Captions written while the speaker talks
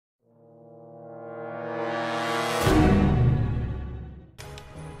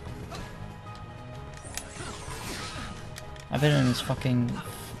I've been in this fucking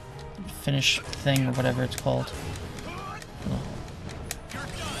finish thing or whatever it's called. Ugh.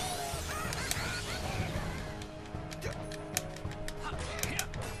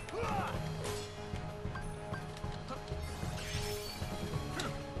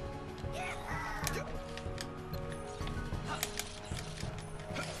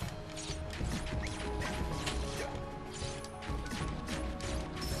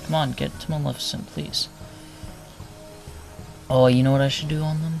 Come on, get to Maleficent, please. Oh, you know what I should do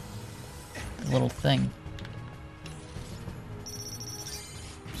on them? The little thing.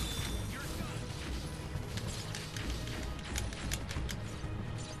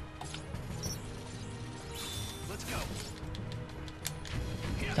 Let's go.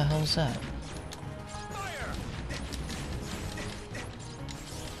 What the hell is that?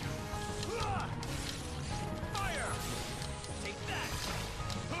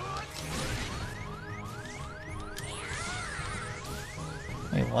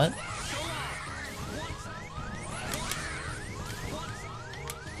 Wait, what?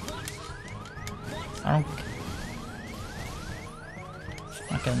 I don't...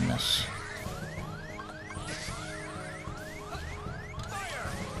 I'm not getting this.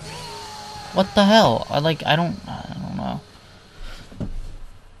 What the hell? I don't know.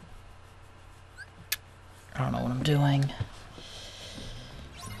 I don't know what I'm doing.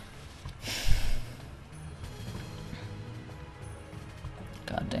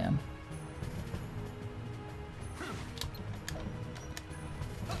 God damn.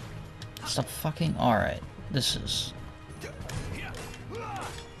 Stop fucking... Alright. This is...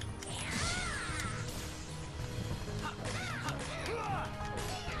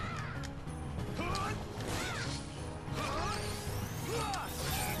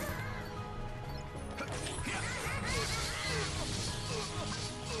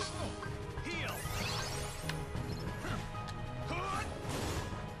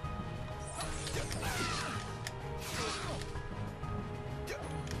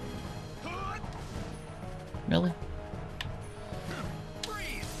 Really?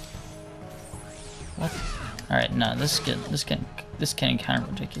 What? Alright, no, this getting kind of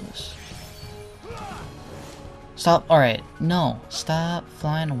ridiculous. Stop, alright, no, stop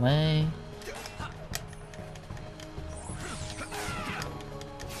flying away.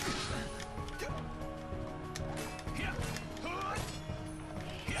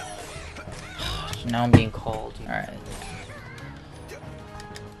 Now I'm being called, alright.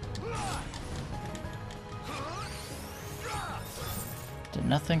 Did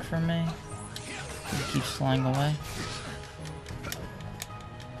nothing for me. He keeps flying away.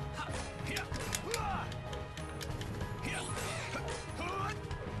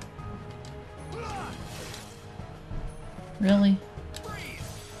 Really?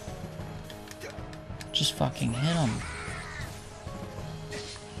 Just fucking hit him.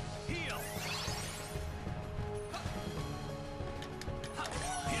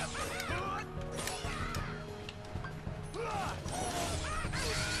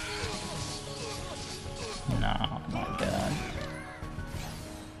 No, my god.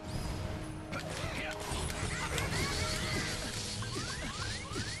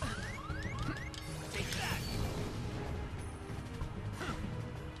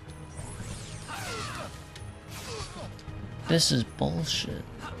 This is bullshit.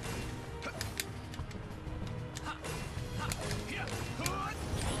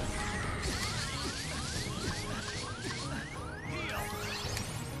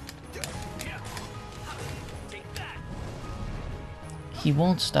 He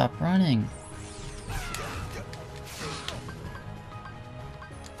won't stop running.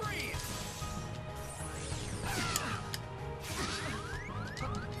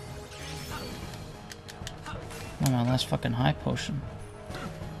 Oh, my last fucking high potion.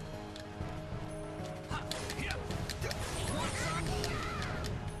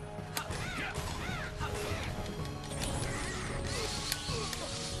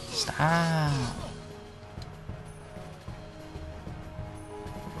 Stop.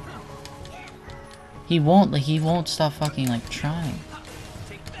 He won't stop fucking, like, trying.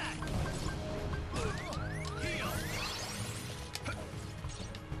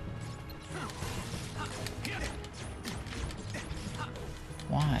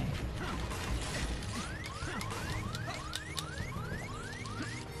 Why?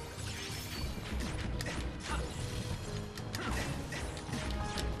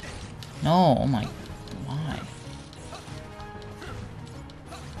 No, oh my, why?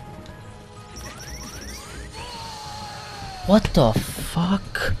 What the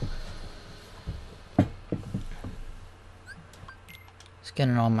fuck? It's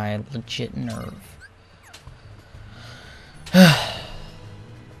getting on my legit nerve.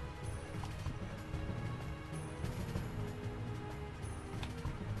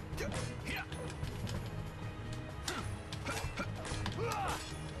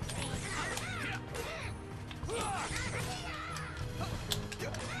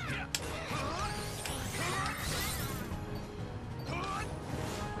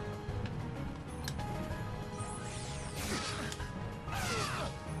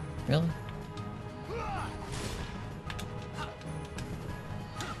 Really?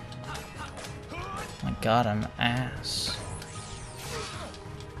 My god, I'm ass.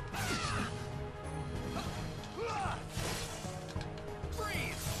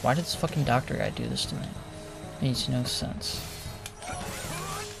 Why did this fucking doctor guy do this to me? Makes no sense.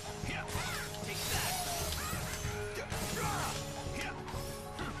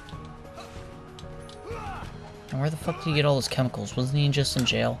 And where the fuck did he get all those chemicals? Wasn't he just in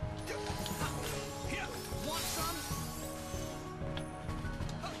jail?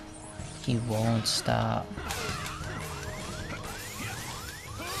 He won't stop.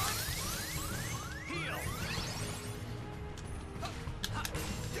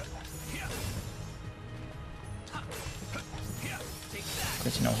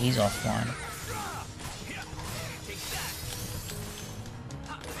 Good to know he's offline.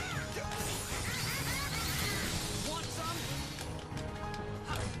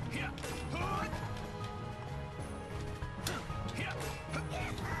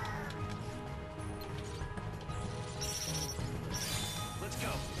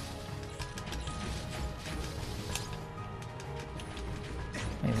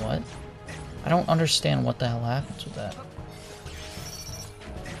 Wait, what? I don't understand what the hell happens with that.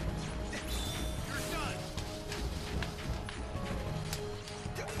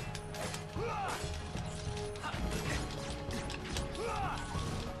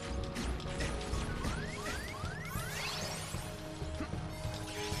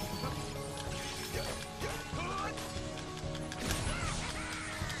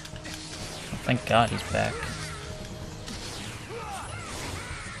 Thank God he's back.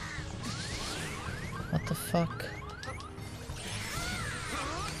 What the fuck?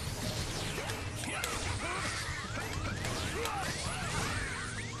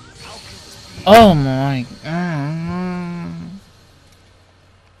 Oh my... I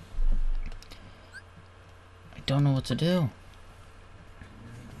don't know what to do.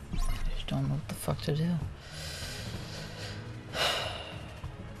 I just don't know what the fuck to do.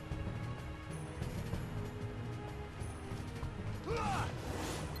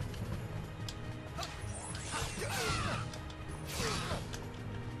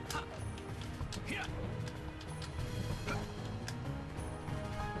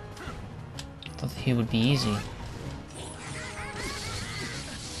 I thought he would be easy.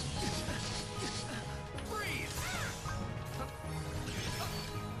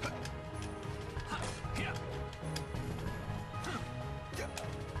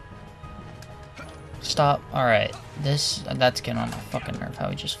 Stop. Alright. That's getting on my fucking nerve how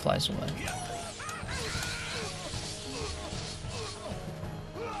he just flies away.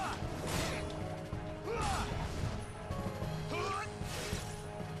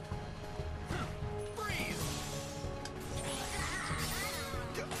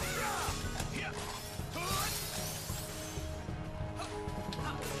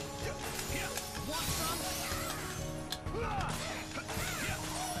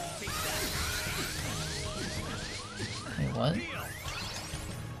 Wait, what?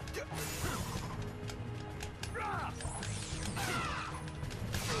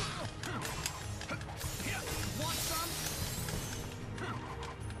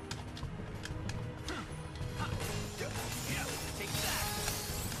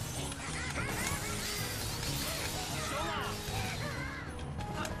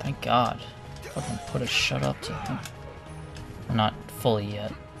 Thank God. Fucking put a shut up to him. Well, not fully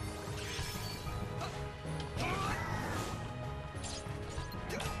yet.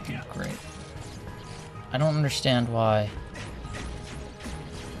 Great. I don't understand why.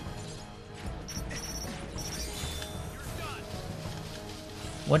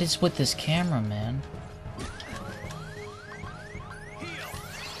 What is with this camera, man?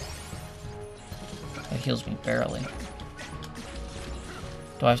 That heals me barely.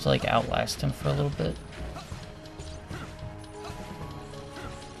 Do I have to like outlast him for a little bit?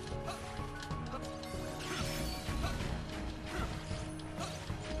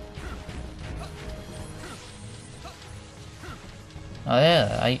 Oh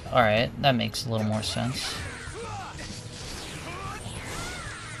yeah, alright, that makes a little more sense.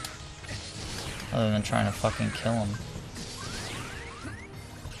 Other than trying to fucking kill him.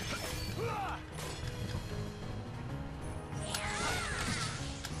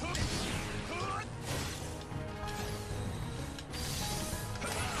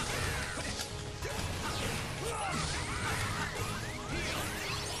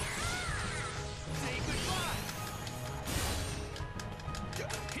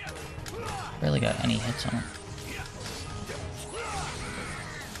 barely got any hits on him.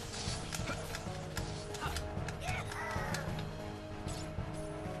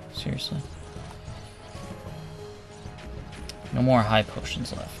 Seriously. No more high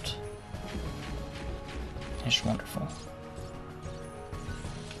potions left. That's wonderful.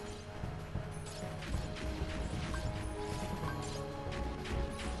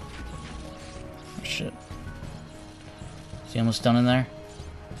 Oh shit. Is he almost done in there?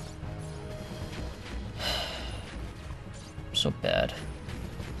 So bad.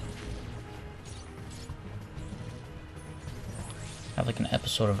 I have like an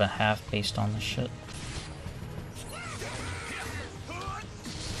episode of a half based on this shit.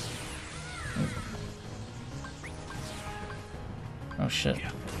 Oh shit.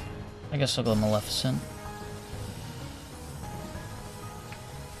 I guess I'll go Maleficent.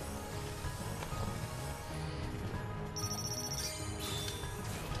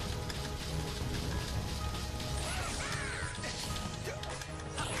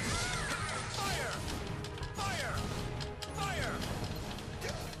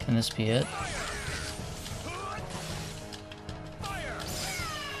 Can this be it?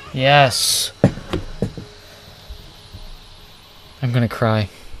 Yes! I'm gonna cry.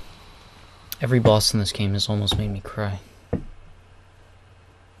 Every boss in this game has almost made me cry.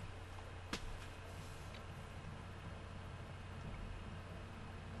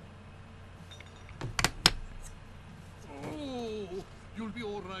 Oh, you'll be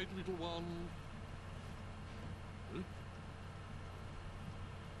all right, little one. Huh?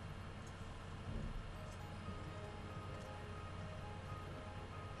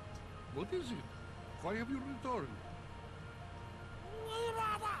 What is it? Why have you returned?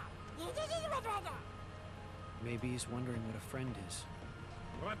 Maybe he's wondering what a friend is.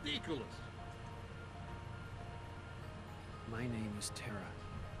 Ridiculous. My name is Terra.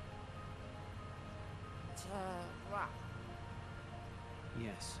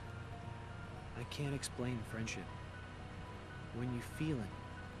 Yes. I can't explain friendship. When you feel it,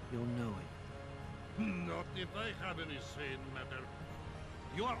 you'll know it. Not if I have any say in the matter.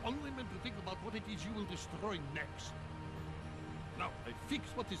 You are only meant to think about what it is you will destroy next. Now, I fix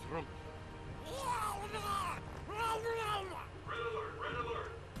what is wrong. Red alert! Red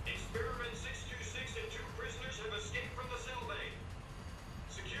alert! Experiment 626 and 2 prisoners have escaped from the cell bay.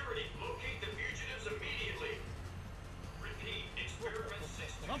 Security, locate the fugitives immediately. Repeat, experiment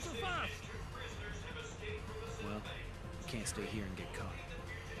 626 Not so fast. and 2 prisoners have escaped from the cell Well, bay. you can't stay here and get caught.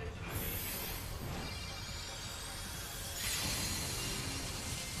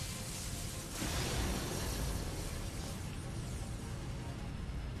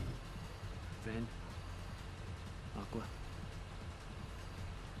 Ven, Aqua,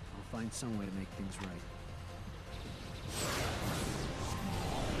 I'll find some way to make things right.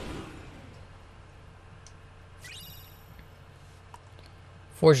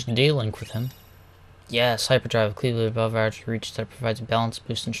 Forged a D-Link with him. Yes, Hyperdrive, clearly above average reach that provides a balance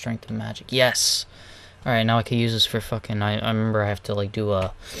boost in strength and magic. Yes! Alright, now I can use this for fucking... I remember I have to, like, do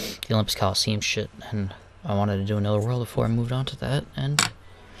the Olympus Coliseum shit, and I wanted to do another world before I moved on to that, and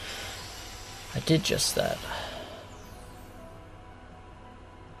I did just that.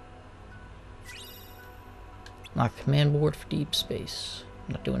 Not command board for deep space.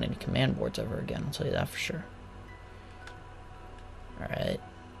 I'm not doing any command boards ever again, I'll tell you that for sure. Alright.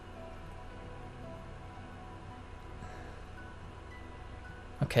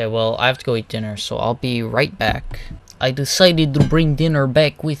 Okay, well, I have to go eat dinner, so I'll be right back. I decided to bring dinner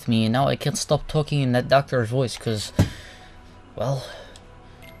back with me, and now I can't stop talking in that doctor's voice, because, well,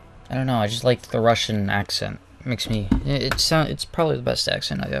 I don't know, I just like the Russian accent. It makes me, it's probably the best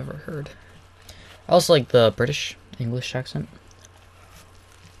accent I've ever heard. I also like the British English accent.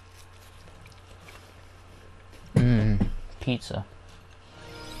 Pizza.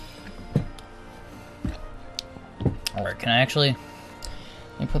 Alright, can I actually...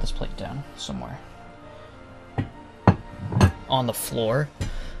 Let me put this plate down somewhere. On the floor.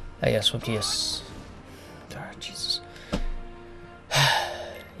 I guess would be a... Oh, Jesus.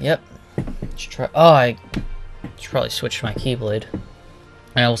 Yep. Let's try... Oh, I should probably switch my Keyblade.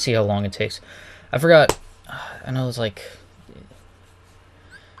 And we'll see how long it takes. I forgot... I know it's like...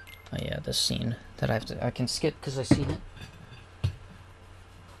 Oh yeah, this scene that I can skip because I've seen it.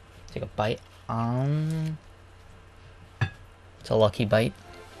 Take a bite. It's a lucky bite.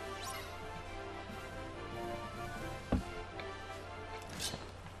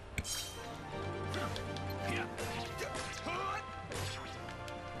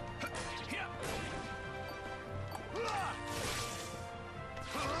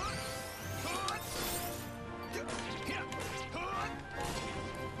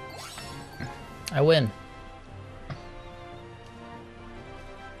 I win.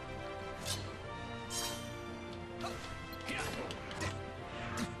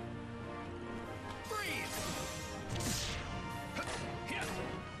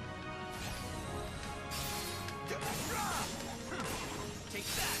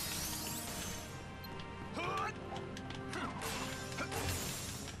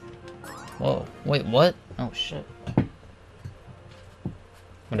 Whoa, wait, what? Oh shit.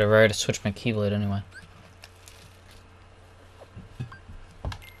 Whatever, I had to switch my keyblade anyway.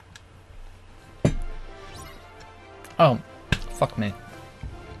 Oh, fuck me.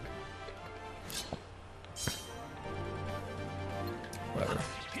 Whatever.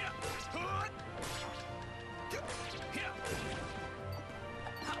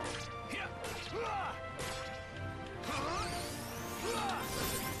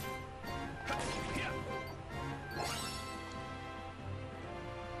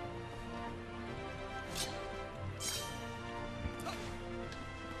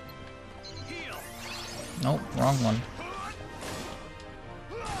 Nope, wrong one.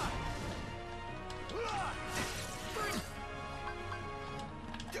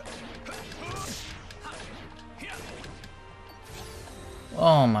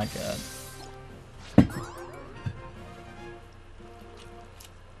 Oh my god.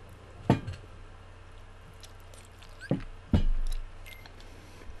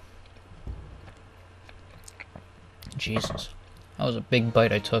 Jesus. That was a big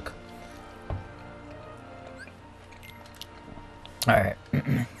bite I took. Alright.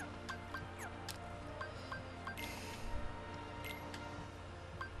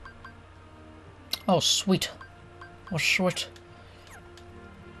 Oh, sweet. Oh, sweet.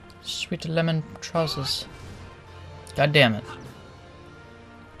 Sweet lemon trousers. God damn it.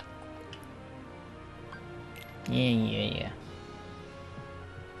 Yeah.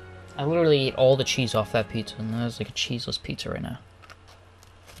 I literally ate all the cheese off that pizza, and that was like a cheeseless pizza right now.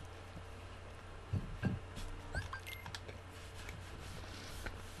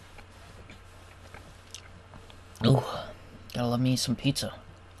 Ooh, gotta love me some pizza.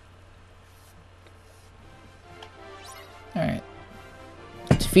 Alright.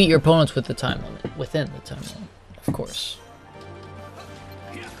 Defeat your opponents with the time limit. Within the time limit, of course.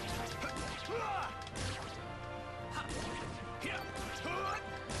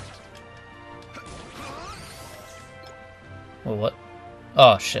 Well, what?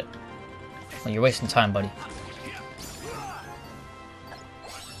 Oh, shit. Well, you're wasting time, buddy.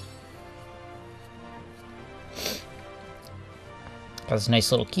 Got this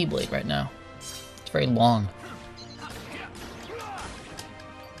nice little keyblade right now. It's very long.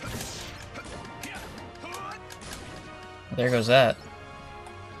 There goes that.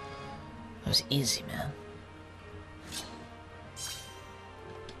 That was easy, man.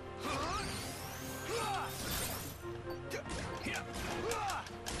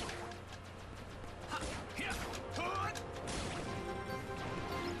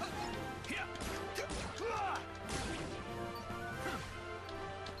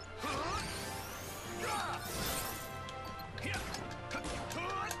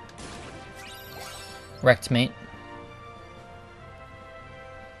 Wrecked, mate.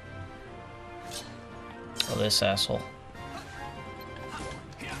 Oh, this asshole.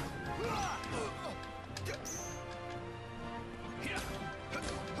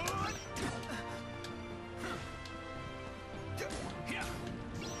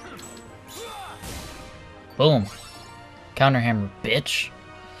 Boom. Counter hammer, bitch.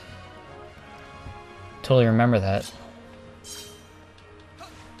 Totally remember that.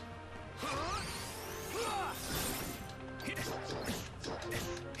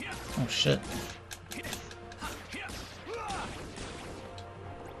 Oh shit.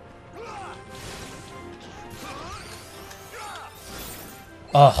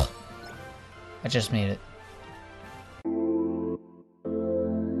 Oh, I just made it.